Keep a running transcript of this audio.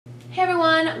Hey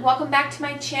everyone, welcome back to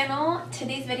my channel.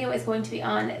 Today's video is going to be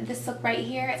on this look right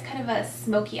here. It's kind of a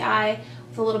smoky eye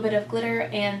with a little bit of glitter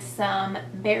and some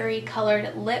berry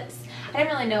colored lips. I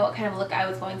didn't really know what kind of look I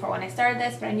was going for when I started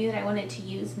this, but I knew that I wanted to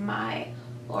use my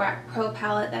Lorac Pro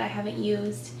Palette that I haven't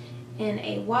used in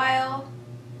a while.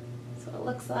 That's what it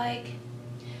looks like.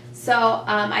 So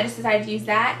I just decided to use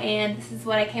that, and this is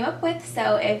what I came up with.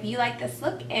 So if you like this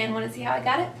look and want to see how I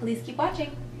got it, please keep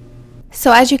watching.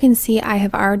 So as you can see, I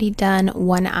have already done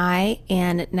one eye,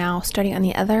 and now starting on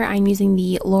the other, I'm using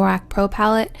the Lorac Pro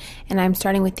Palette, and I'm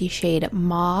starting with the shade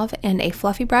Mauve and a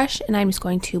fluffy brush, and I'm just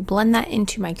going to blend that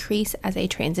into my crease as a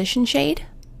transition shade.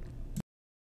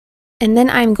 And then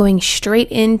I'm going straight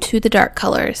into the dark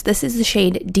colors. This is the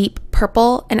shade Deep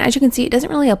Purple, and as you can see, it doesn't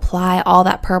really apply all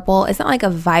that purple. It's not like a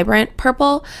vibrant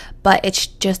purple, but it's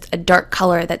just a dark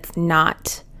color that's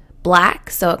not black,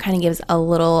 so it kind of gives a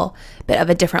little bit of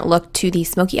a different look to the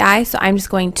smoky eye. So I'm just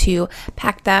going to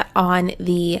pack that on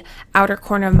the outer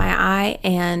corner of my eye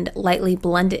and lightly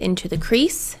blend it into the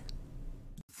crease.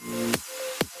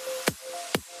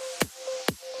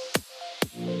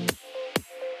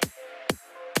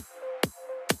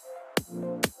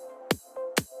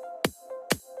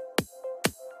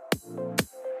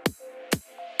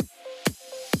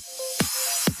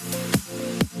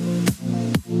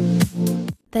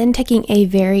 Then taking a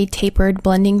very tapered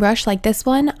blending brush like this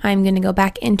one, I'm going to go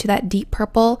back into that deep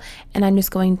purple, and I'm just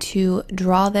going to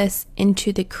draw this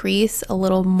into the crease a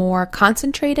little more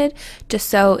concentrated, just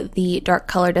so the dark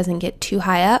color doesn't get too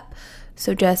high up.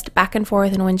 So just back and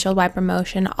forth in windshield wiper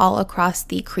motion all across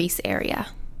the crease area.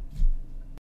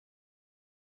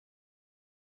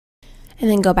 And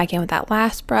then go back in with that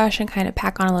last brush and kind of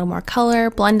pack on a little more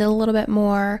color, blend it a little bit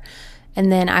more. And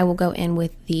then I will go in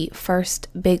with the first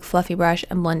big fluffy brush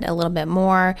and blend a little bit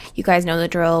more. You guys know the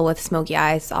drill with smoky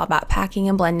eyes. It's all about packing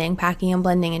and blending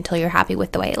until you're happy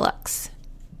with the way it looks.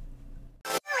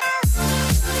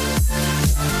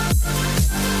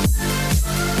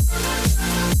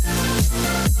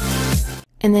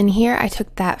 And then here I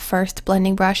took that first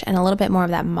blending brush and a little bit more of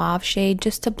that mauve shade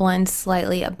just to blend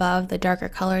slightly above the darker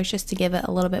colors, just to give it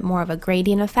a little bit more of a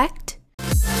gradient effect.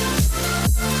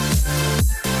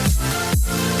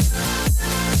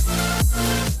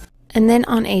 And then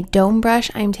on a dome brush,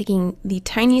 I'm taking the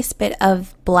tiniest bit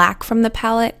of black from the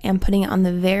palette and putting it on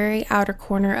the very outer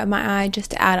corner of my eye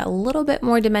just to add a little bit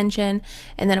more dimension.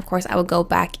 And then of course I will go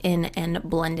back in and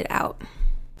blend it out.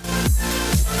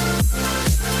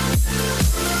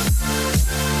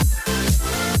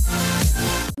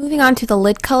 Moving on to the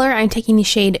lid color, I'm taking the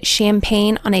shade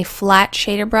Champagne on a flat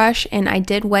shader brush, and I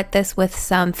did wet this with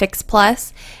some Fix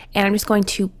Plus, and I'm just going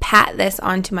to pat this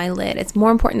onto my lid. It's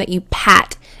more important that you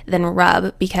pat than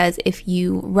rub, because if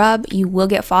you rub, you will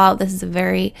get fallout. This is a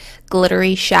very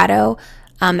glittery shadow.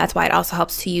 That's why it also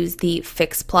helps to use the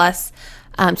Fix Plus.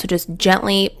 So just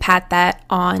gently pat that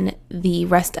on the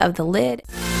rest of the lid.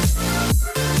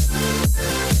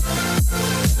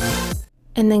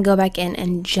 And then go back in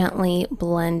and gently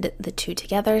blend the two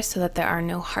together so that there are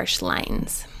no harsh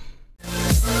lines.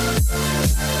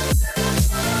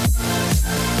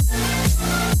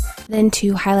 Then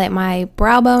to highlight my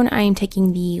brow bone, I am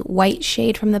taking the white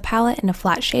shade from the palette and a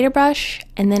flat shader brush.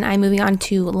 And then I'm moving on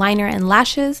to liner and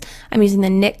lashes. I'm using the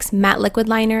NYX Matte Liquid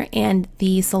Liner and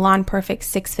the Salon Perfect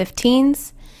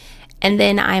 615s. And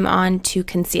then I'm on to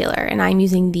concealer, and I'm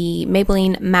using the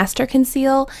Maybelline Master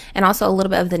Conceal and also a little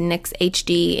bit of the NYX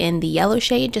HD in the yellow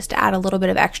shade just to add a little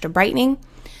bit of extra brightening.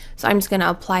 So I'm just going to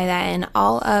apply that in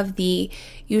all of the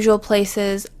usual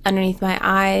places underneath my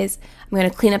eyes. I'm going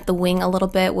to clean up the wing a little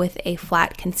bit with a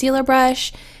flat concealer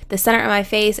brush, the center of my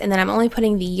face, and then I'm only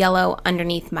putting the yellow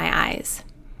underneath my eyes.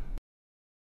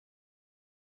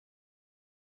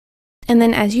 And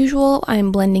then as usual,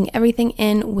 I'm blending everything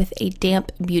in with a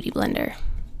damp beauty blender.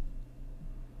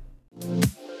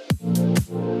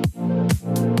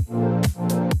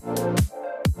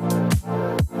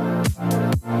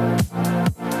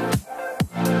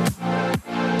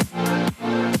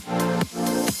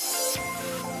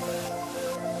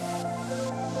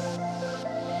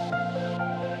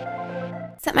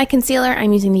 Set my concealer,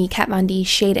 I'm using the Kat Von D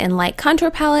Shade and Light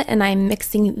Contour Palette, and I'm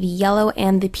mixing the yellow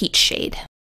and the peach shade.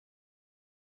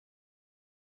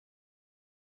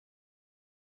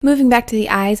 Moving back to the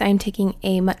eyes, I'm taking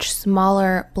a much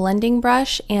smaller blending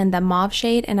brush and the mauve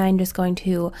shade, and I'm just going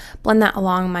to blend that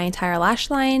along my entire lash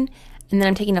line. And then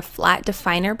I'm taking a flat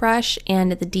definer brush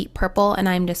and the deep purple, and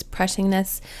I'm just pressing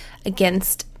this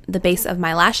against the base of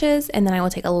my lashes, and then I will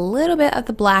take a little bit of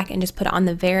the black and just put it on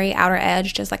the very outer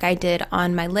edge, just like I did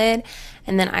on my lid,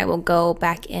 and then I will go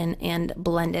back in and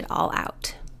blend it all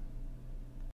out.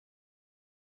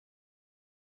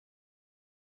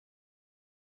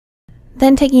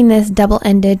 Then taking this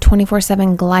double-ended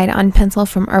 24/7 Glide On pencil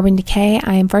from Urban Decay,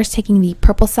 I am first taking the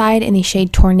purple side in the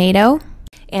shade Tornado,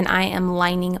 and I am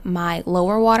lining my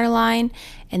lower waterline,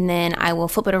 and then I will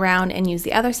flip it around and use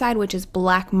the other side, which is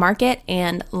Black Market,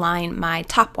 and line my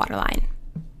top waterline.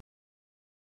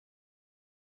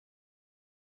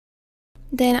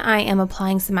 Then I am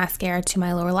applying some mascara to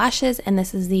my lower lashes, and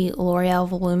this is the L'Oreal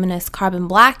Voluminous Carbon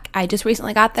Black. I just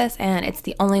recently got this, and it's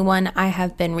the only one I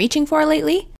have been reaching for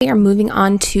lately. We are moving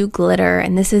on to glitter,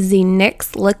 and this is the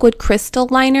NYX Liquid Crystal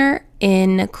Liner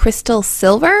in Crystal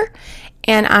Silver.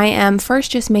 And I am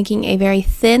first just making a very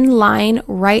thin line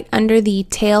right under the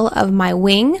tail of my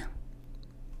wing.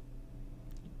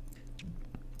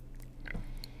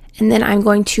 And then I'm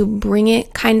going to bring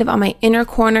it kind of on my inner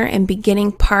corner and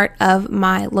beginning part of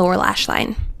my lower lash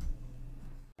line.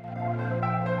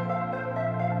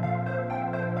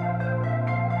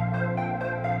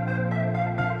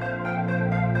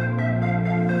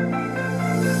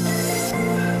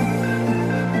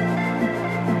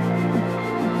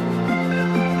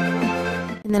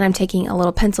 And then I'm taking a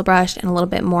little pencil brush and a little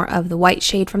bit more of the white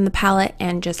shade from the palette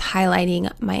and just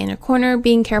highlighting my inner corner,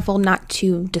 being careful not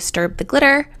to disturb the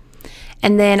glitter.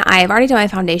 And then I've already done my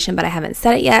foundation, but I haven't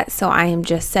set it yet, so I am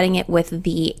just setting it with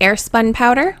the Airspun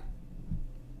powder.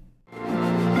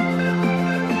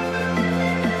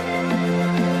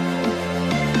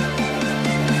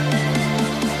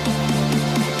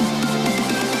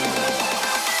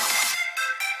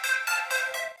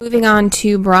 Moving on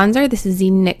to bronzer, this is the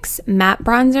NYX Matte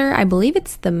Bronzer. I believe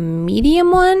it's the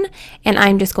medium one, and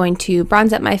I'm just going to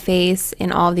bronze up my face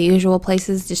in all of the usual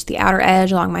places, just the outer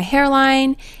edge along my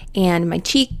hairline, and my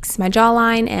cheeks, my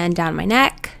jawline, and down my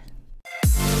neck.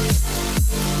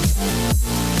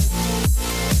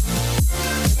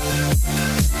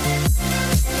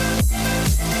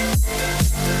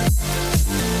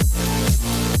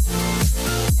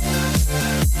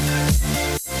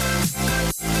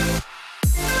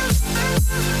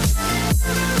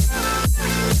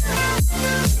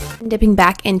 Dipping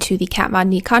back into the Kat Von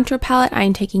D contour palette, I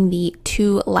am taking the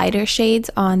two lighter shades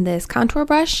on this contour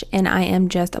brush, and I am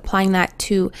just applying that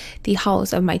to the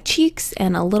hollows of my cheeks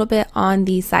and a little bit on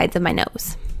the sides of my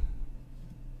nose.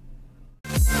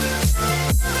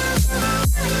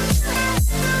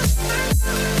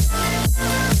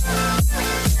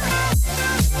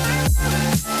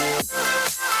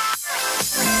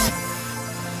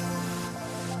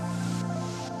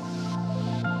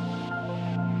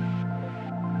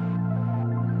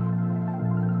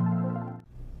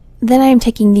 Then I am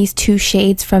taking these two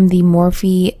shades from the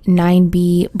Morphe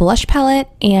 9B blush palette,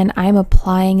 and I'm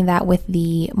applying that with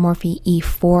the Morphe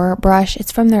E4 brush.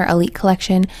 It's from their Elite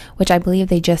collection, which I believe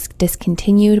they just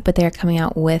discontinued, but they're coming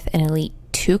out with an Elite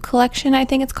 2 collection, I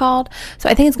think it's called. So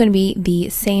I think it's going to be the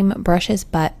same brushes,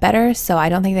 but better. So I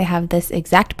don't think they have this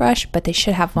exact brush, but they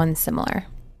should have one similar.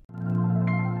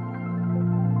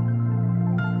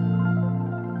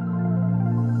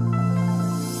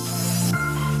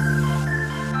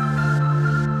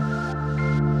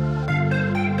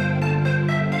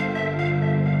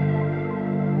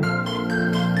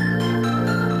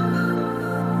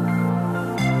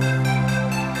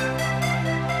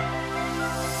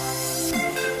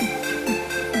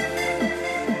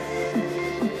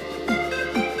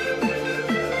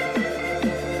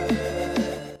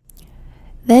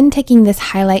 Then taking this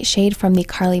highlight shade from the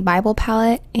Carli Bybel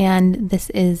palette, and this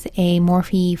is a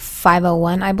Morphe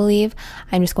 501, I believe.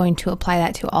 I'm just going to apply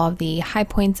that to all of the high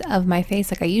points of my face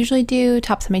like I usually do,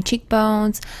 tops of my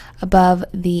cheekbones, above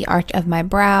the arch of my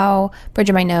brow, bridge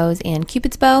of my nose, and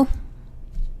Cupid's bow.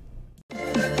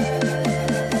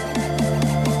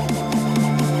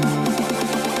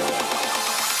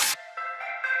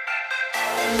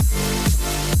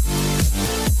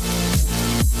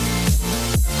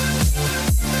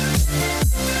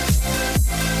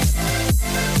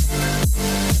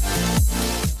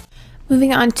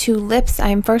 Moving on to lips,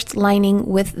 I'm first lining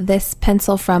with this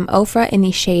pencil from Ofra in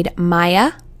the shade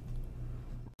Maya.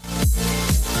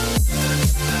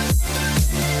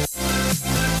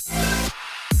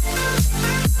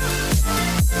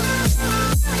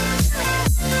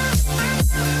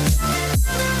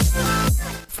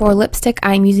 For lipstick,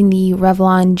 I'm using the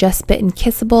Revlon Just Bitten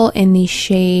Kissable in the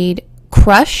shade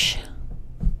Crush.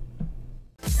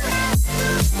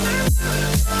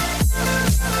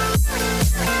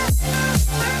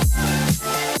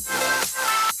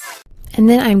 And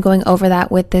then I'm going over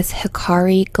that with this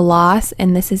Hikara gloss,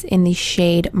 and this is in the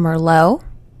shade Merlot.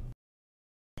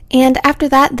 And after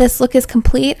that, this look is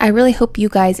complete. I really hope you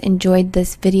guys enjoyed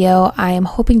this video. I am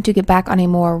hoping to get back on a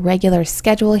more regular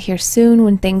schedule here soon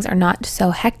when things are not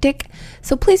so hectic.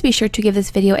 So please be sure to give this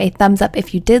video a thumbs up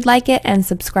if you did like it and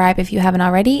subscribe if you haven't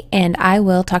already. And I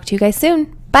will talk to you guys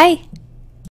soon. Bye!